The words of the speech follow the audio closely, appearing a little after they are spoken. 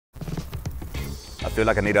feel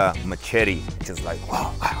like I need a machete. Just like,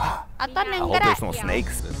 wow. I hope there's no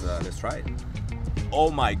snakes. Let's try it. Oh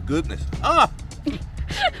my goodness. Ah!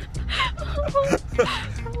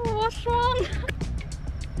 What's wrong?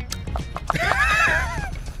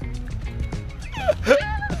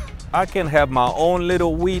 I can have my own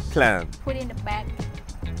little wheat plant. Put in the bag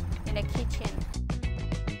in the kitchen.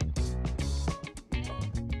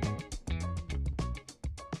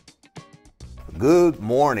 Good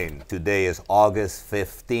morning. Today is August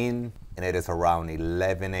 15 and it is around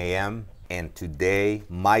 11 a.m. And today,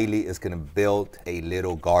 Miley is gonna build a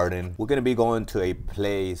little garden. We're gonna be going to a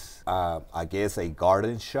place, I guess a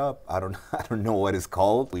garden shop. I don't know what it's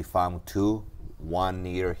called. We found two. One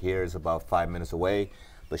near here is about 5 minutes away,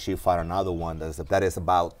 but she found another one that is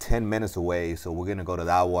about 10 minutes away. So we're gonna go to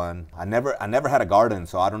that one. I never had a garden,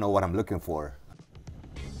 so I don't know what I'm looking for.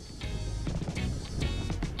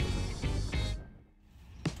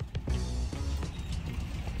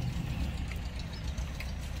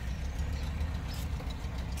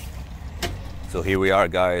 So here we are,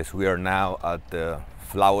 guys. We are now at the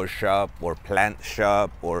flower shop or plant shop,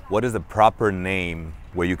 or what is the proper name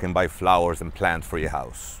where you can buy flowers and plants for your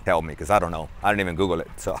house? Tell me, because I don't know. I didn't even Google it,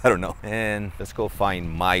 so I don't know. And let's go find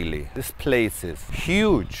Miley. This place is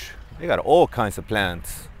huge. They got all kinds of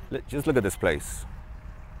plants. Just look at this place.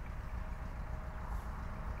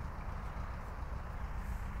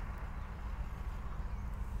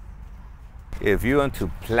 If you're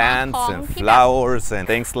into plants and flowers and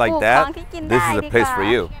things like that, this is a place for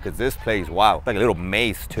you. Because this place, wow, it's like a little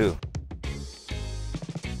maze too.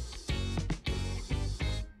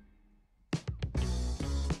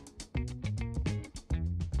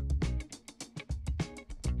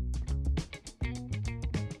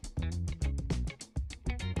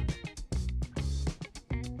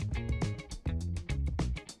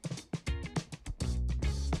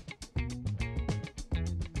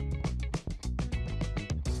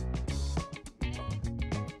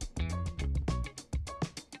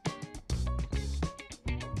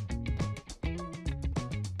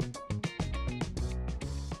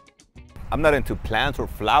 I'm not into plants or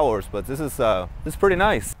flowers, but this is pretty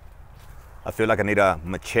nice. I feel like I need a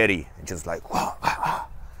machete and just like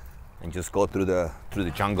and just go through the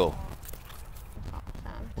jungle.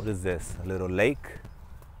 What is this? A little lake?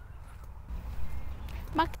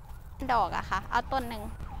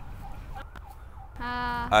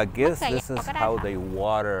 I guess this is how they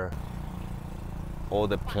water all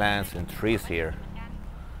the plants and trees here.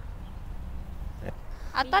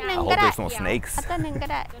 I hope there's no snakes.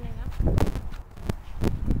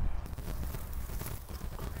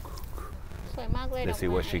 Let's see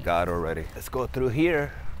what she got already. Let's go through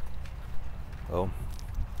here. Oh,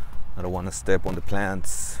 I don't want to step on the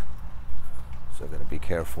plants, so I gotta be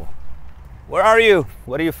careful. Where are you?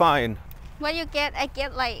 What do you find? What you get? I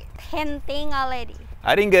get like 10 things already.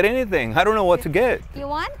 I didn't get anything. I don't know what to get. You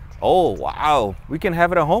want? Oh wow, we can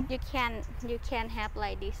have it at home? You can have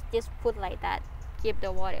like this. Just put like that. Give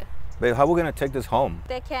the water. Babe, how are we gonna take this home?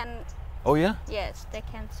 They can. Oh yeah? Yes, they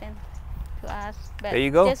can send to us. But there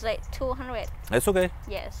you go. Just like 200. That's okay.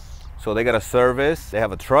 Yes. So they got a service. They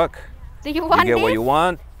have a truck. Do you want You get this? what you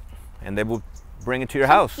want, and they will bring it to your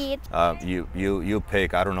house. Eat. You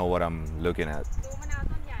pick. I don't know what I'm looking at.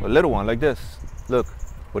 A little one like this. Look.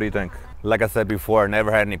 What do you think? Like I said before, I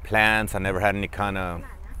never had any plants. I never had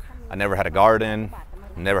a garden.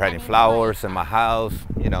 Never had any flowers in my house,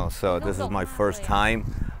 you know, so this is my first time.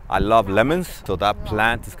 I love lemons, so that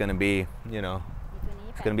plant is gonna be, you know,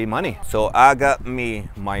 it's gonna be money. So I got me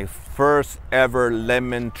my first ever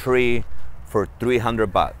lemon tree for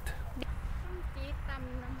 300 baht.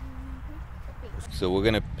 So we're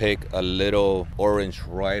gonna pick a little orange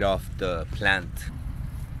right off the plant.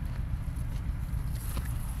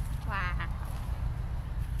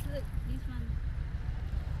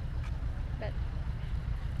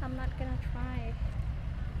 I'm not gonna try.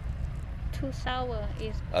 Too sour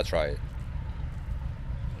is. I'll try it.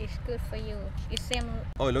 It's good for you. It's same.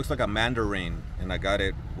 Oh, it looks like a mandarin, and I got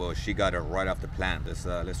it. Well, she got it right off the plant.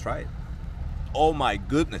 Let's try it. Oh my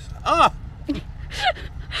goodness! Ah!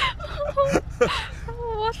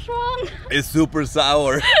 What's wrong? It's super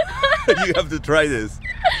sour. You have to try this.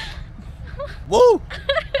 Whoa!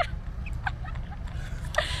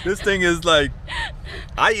 This thing is like,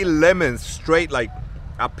 I eat lemons straight, like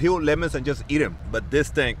I peel lemons and just eat them. But this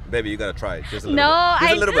thing, baby, you gotta try it. Just a little bit.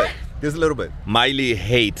 Just a little bit. Just a little bit. Miley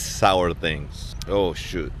hates sour things. Oh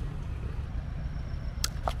shoot.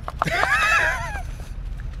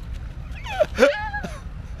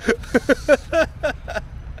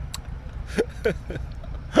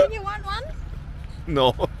 You want one?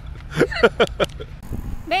 No.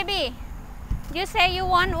 Baby, You say you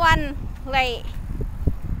want one like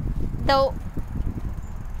the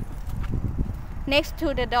next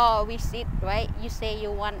to the door we sit, right? You say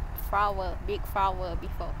you want flower, big flower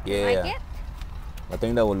before. Yeah. Like it? I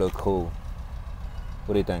think that would look cool.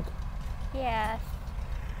 What do you think? Yes.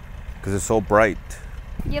 Because it's so bright.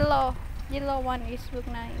 Yellow one is look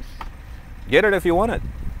nice. Get it if you want it.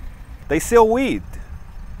 They sell weed.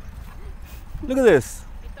 Look at this.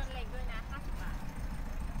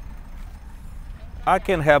 I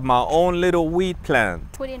can have my own little weed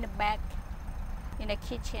plant. Put in the back, in the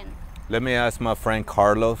kitchen. Let me ask my friend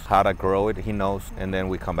Carlos how to grow it. He knows, and then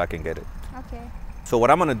we come back and get it. Okay. So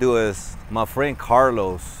what I'm gonna do is, my friend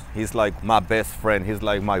Carlos, he's like my best friend. He's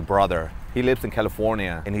like my brother. He lives in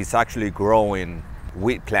California, and he's actually growing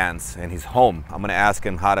wheat plants in his home. I'm gonna ask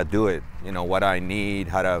him how to do it. You know what I need,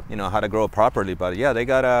 how to grow it properly. But yeah, they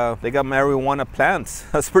got marijuana plants.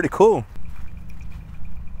 That's pretty cool.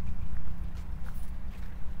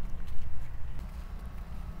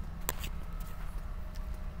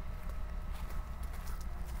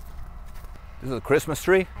 This is a Christmas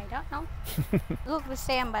tree? I don't know. Look the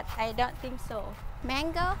same, but I don't think so.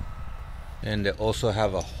 Mango? And they also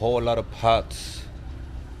have a whole lot of pots.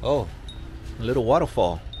 Oh, a little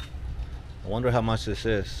waterfall. I wonder how much this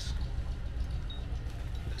is.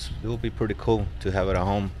 It would be pretty cool to have it at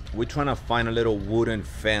home. We're trying to find a little wooden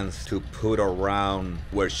fence to put around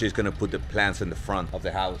where she's gonna put the plants in the front of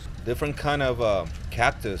the house. Different kind of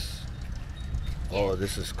cactus. Oh,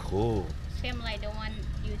 this is cool. Same like the one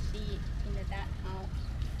you see in the dark house.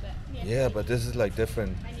 But Yeah, but this is like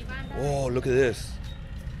different. Whoa, look at this.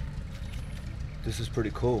 This is pretty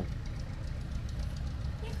cool.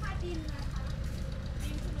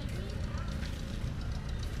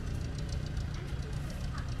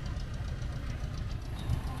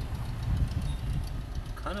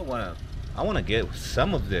 I wanna get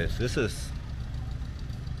some of this. This is.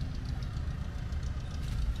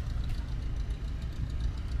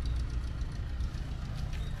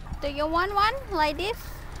 do you want one like this?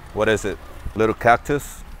 What is it? Little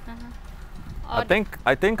cactus? I think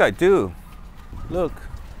I do. Look.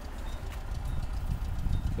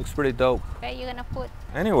 Looks pretty dope. Where you gonna put?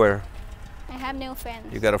 Anywhere. I have new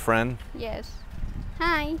friends. You got a friend? Yes.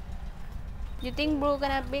 Hi. You think blue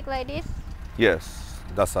gonna big like this? Yes,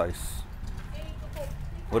 that size.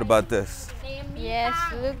 What about this? Yes,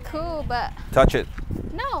 look cool, but Touch it.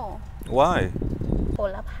 no. Why? โห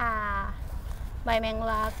ระพา ใบแมง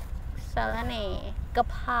ลัก สะระแหน่ กะ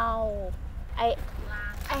เพรา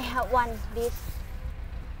I have one this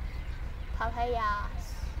papayas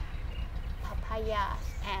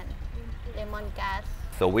and lemongrass.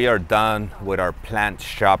 So we are done with our plant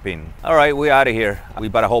shopping. All right, we're out of here. We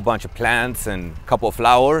bought a whole bunch of plants and a couple of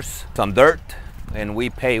flowers, some dirt, and we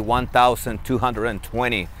pay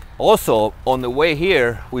 $1,220. Also, on the way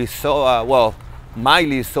here, we saw,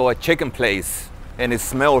 Miley saw a chicken place and it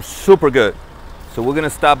smells super good. So we're gonna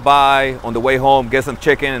stop by on the way home, get some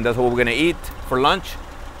chicken, and that's what we're gonna eat for lunch.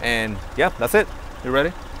 And yeah, that's it. You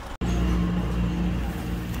ready?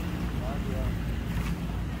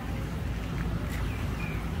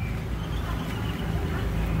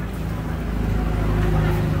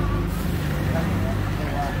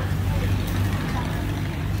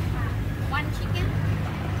 One chicken?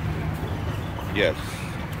 Yes.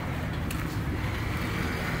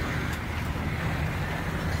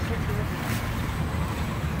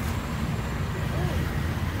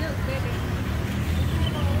 Look, baby.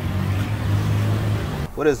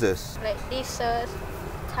 What is this? Like dessert,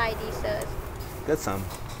 Thai dessert. Get some.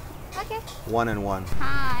 Okay. 1 and 1.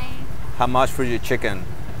 Hi. How much for your chicken?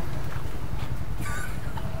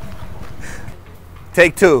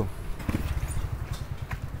 Take 2.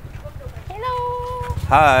 Hello.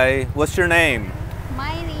 Hi, what's your name?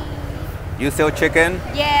 Miley. You sell chicken?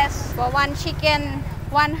 Yes, for one chicken,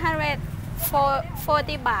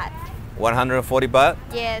 140 baht. 140 baht?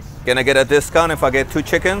 Yes. Can I get a discount if I get 2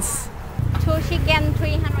 chickens? 2 chicken,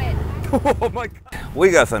 300. Oh my God. We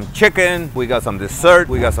got some chicken, we got some dessert,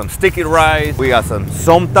 we got some sticky rice, we got some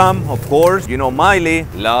somtam, of course. You know Miley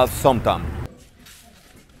loves somtam.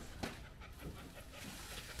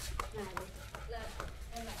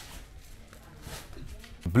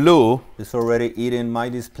 Blue is already eating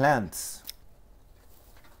Miley's plants.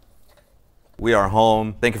 We are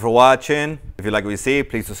home. Thank you for watching. If you like what you see,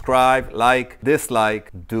 please subscribe, like,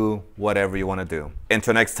 dislike, do whatever you want to do.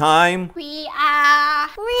 Until next time. We are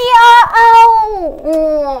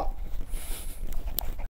out.